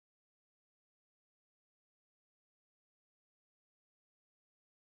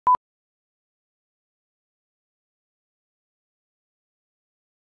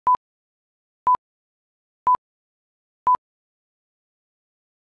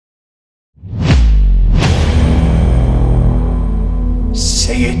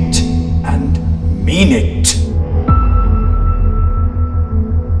mean it.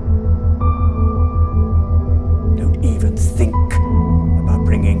 Don't even think about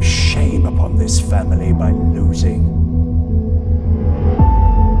bringing shame upon this family by losing.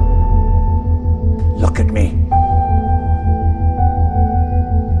 Look at me.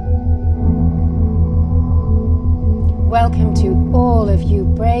 Welcome to all of you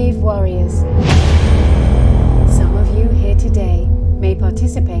brave warriors. Some of you here today may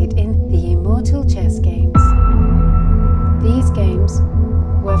participate in the Immortal Chess Games. These games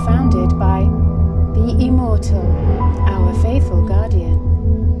were founded by the Immortal, our faithful guardian.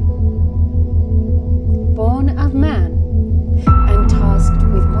 Born of man and tasked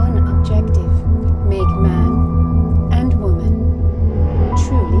with one objective, make man and woman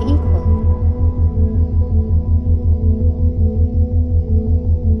truly equal.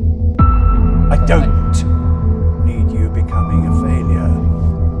 I don't need you becoming a failure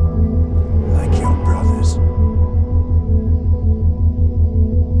like your brothers.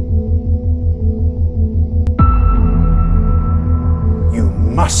 You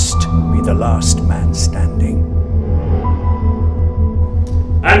must be the last man standing.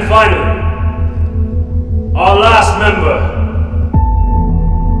 And finally, our last member.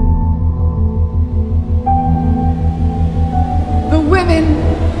 The women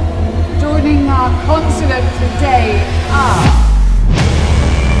joining our consulate today are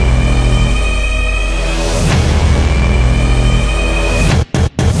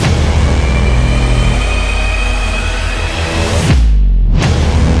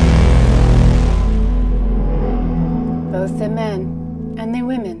both the men and the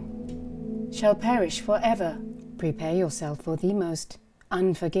women shall perish forever. Prepare yourself for the most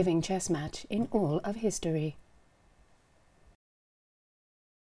unforgiving chess match in all of history.